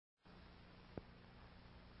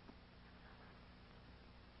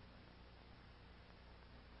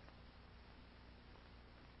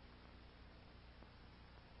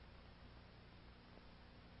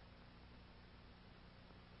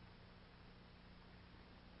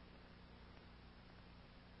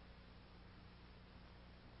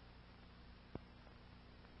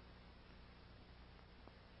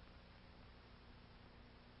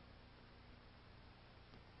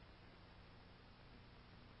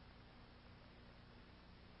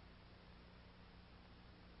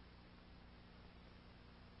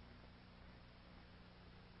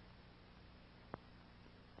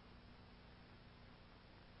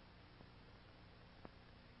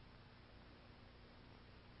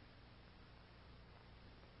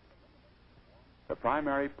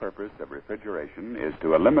primary purpose of refrigeration is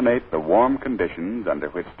to eliminate the warm conditions under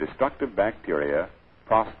which destructive bacteria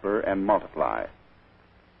prosper and multiply,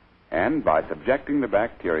 and by subjecting the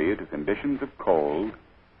bacteria to conditions of cold,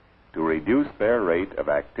 to reduce their rate of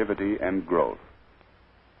activity and growth.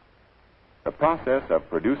 The process of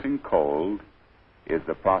producing cold is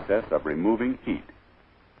the process of removing heat.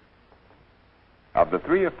 Of the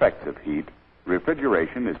three effects of heat,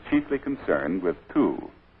 refrigeration is chiefly concerned with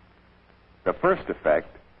two. The first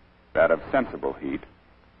effect, that of sensible heat,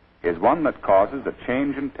 is one that causes a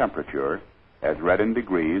change in temperature as read in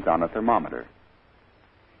degrees on a thermometer.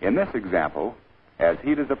 In this example, as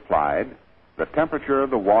heat is applied, the temperature of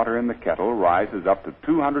the water in the kettle rises up to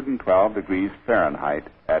 212 degrees Fahrenheit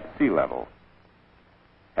at sea level.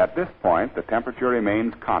 At this point, the temperature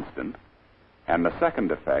remains constant, and the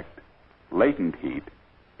second effect, latent heat,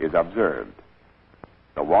 is observed.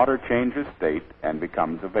 The water changes state and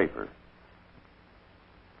becomes a vapor.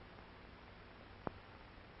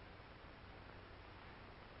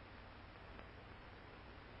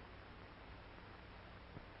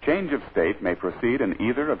 Change of state may proceed in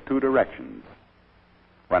either of two directions.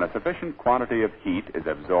 When a sufficient quantity of heat is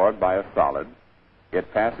absorbed by a solid,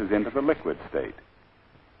 it passes into the liquid state.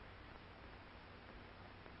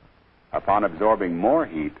 Upon absorbing more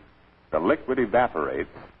heat, the liquid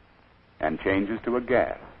evaporates and changes to a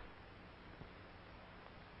gas.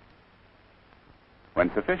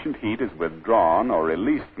 When sufficient heat is withdrawn or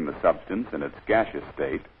released from the substance in its gaseous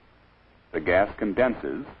state, the gas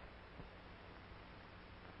condenses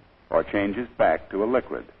or changes back to a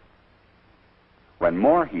liquid. When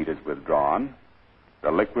more heat is withdrawn,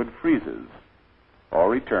 the liquid freezes or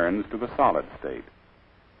returns to the solid state.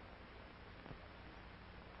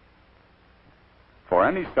 For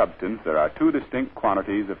any substance, there are two distinct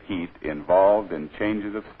quantities of heat involved in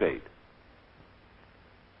changes of state.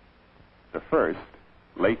 The first,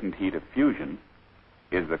 latent heat of fusion,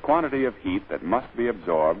 is the quantity of heat that must be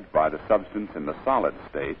absorbed by the substance in the solid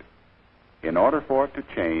state in order for it to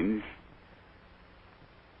change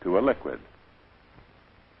to a liquid.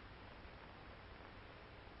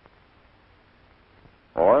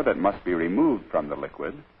 Or that must be removed from the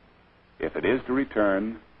liquid if it is to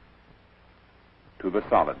return to the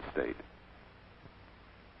solid state.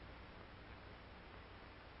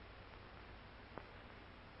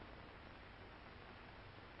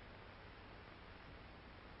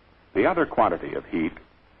 The other quantity of heat,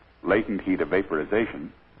 latent heat of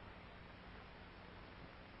vaporization,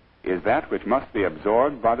 is that which must be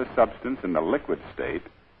absorbed by the substance in the liquid state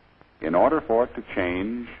in order for it to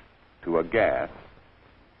change to a gas,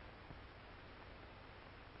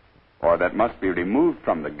 or that must be removed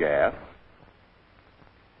from the gas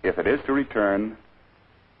if it is to return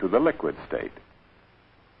to the liquid state.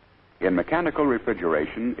 In mechanical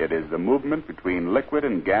refrigeration, it is the movement between liquid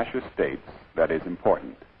and gaseous states that is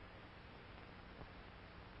important.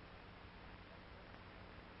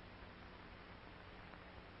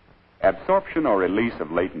 Absorption or release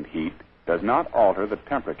of latent heat does not alter the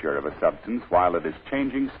temperature of a substance while it is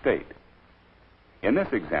changing state. In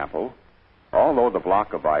this example, although the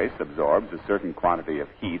block of ice absorbs a certain quantity of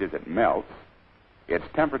heat as it melts, its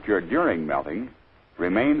temperature during melting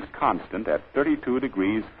remains constant at 32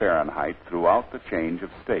 degrees Fahrenheit throughout the change of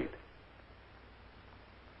state.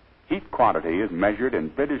 Heat quantity is measured in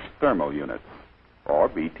British thermal units, or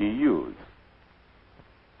BTUs.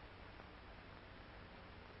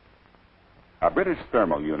 A British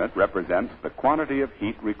thermal unit represents the quantity of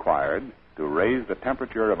heat required to raise the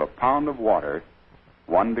temperature of a pound of water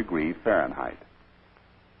 1 degree Fahrenheit.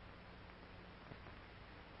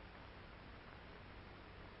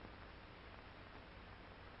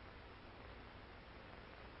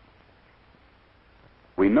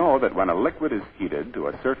 We know that when a liquid is heated to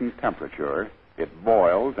a certain temperature, it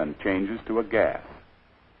boils and changes to a gas.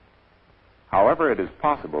 However, it is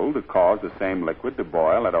possible to cause the same liquid to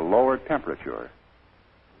boil at a lower temperature.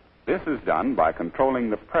 This is done by controlling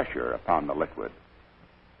the pressure upon the liquid.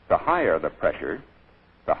 The higher the pressure,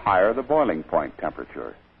 the higher the boiling point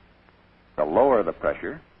temperature. The lower the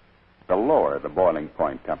pressure, the lower the boiling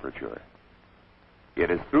point temperature.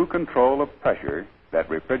 It is through control of pressure that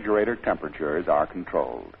refrigerator temperatures are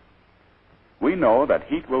controlled. We know that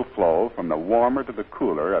heat will flow from the warmer to the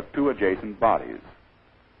cooler of two adjacent bodies,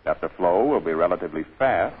 that the flow will be relatively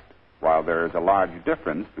fast while there is a large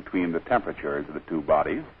difference between the temperatures of the two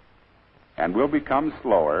bodies, and will become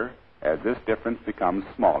slower as this difference becomes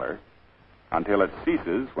smaller until it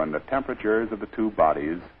ceases when the temperatures of the two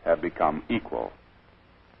bodies have become equal.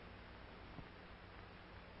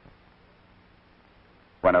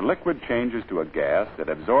 When a liquid changes to a gas, it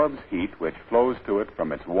absorbs heat which flows to it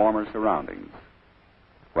from its warmer surroundings.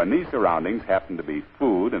 When these surroundings happen to be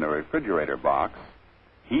food in a refrigerator box,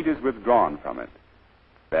 heat is withdrawn from it.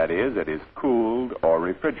 That is, it is cooled or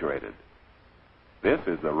refrigerated. This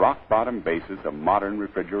is the rock-bottom basis of modern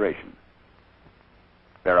refrigeration.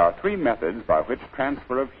 There are three methods by which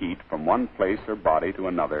transfer of heat from one place or body to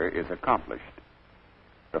another is accomplished.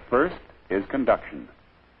 The first is conduction.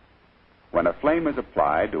 When a flame is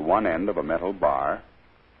applied to one end of a metal bar,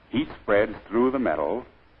 heat spreads through the metal,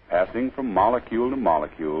 passing from molecule to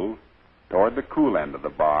molecule toward the cool end of the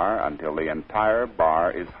bar until the entire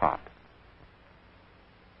bar is hot.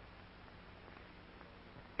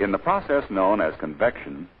 In the process known as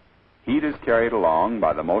convection, heat is carried along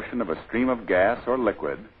by the motion of a stream of gas or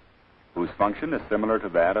liquid whose function is similar to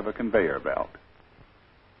that of a conveyor belt.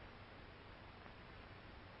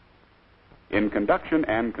 In conduction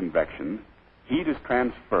and convection, heat is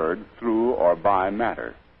transferred through or by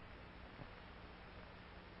matter.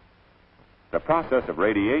 The process of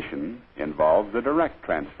radiation involves the direct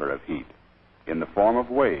transfer of heat in the form of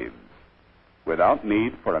waves, without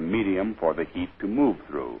need for a medium for the heat to move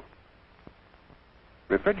through.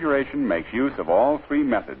 Refrigeration makes use of all three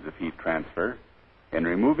methods of heat transfer in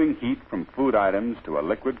removing heat from food items to a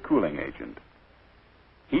liquid cooling agent.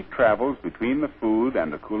 Heat travels between the food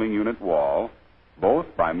and the cooling unit wall, both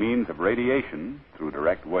by means of radiation through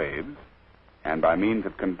direct waves and by means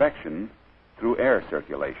of convection through air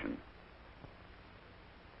circulation.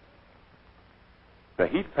 The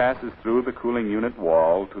heat passes through the cooling unit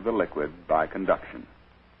wall to the liquid by conduction.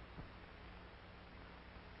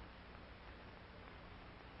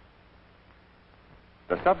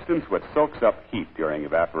 The substance which soaks up heat during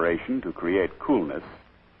evaporation to create coolness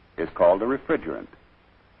is called a refrigerant.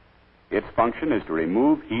 Its function is to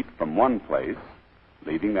remove heat from one place,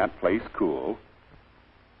 leaving that place cool,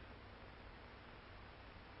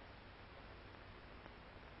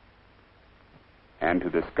 and to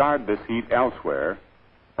discard this heat elsewhere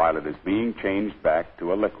while it is being changed back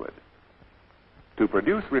to a liquid. To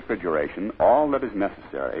produce refrigeration, all that is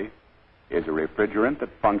necessary is a refrigerant that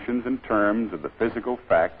functions in terms of the physical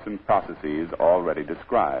facts and processes already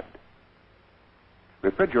described.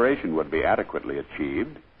 Refrigeration would be adequately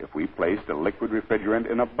achieved if we placed a liquid refrigerant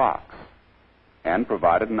in a box and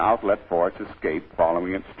provided an outlet for its escape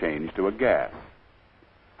following its change to a gas.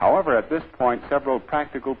 However, at this point, several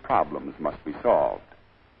practical problems must be solved.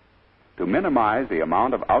 To minimize the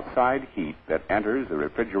amount of outside heat that enters the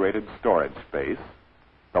refrigerated storage space,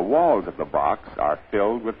 the walls of the box are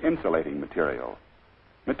filled with insulating material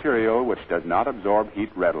which does not absorb heat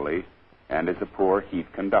readily and is a poor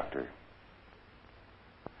heat conductor.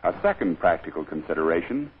 A second practical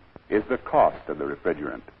consideration is the cost of the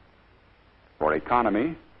refrigerant. For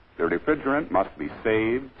economy, the refrigerant must be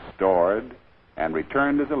saved, stored, and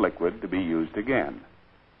returned as a liquid to be used again.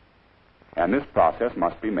 And this process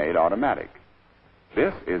must be made automatic.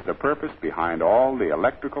 This is the purpose behind all the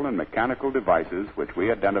electrical and mechanical devices which we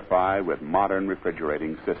identify with modern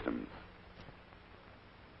refrigerating systems.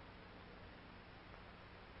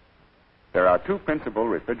 There are two principal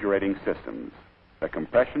refrigerating systems, the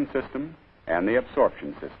compression system and the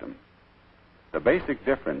absorption system. The basic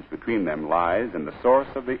difference between them lies in the source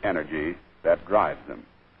of the energy that drives them.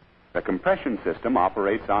 The compression system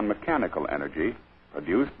operates on mechanical energy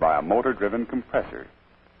produced by a motor-driven compressor.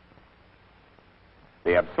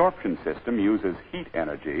 The absorption system uses heat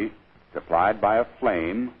energy supplied by a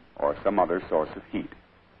flame or some other source of heat.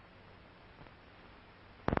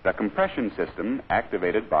 The compression system,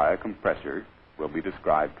 activated by a compressor, will be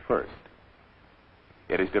described first.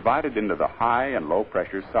 It is divided into the high and low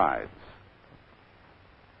pressure sides.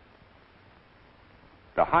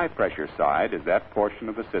 The high pressure side is that portion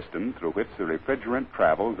of the system through which the refrigerant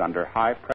travels under high pressure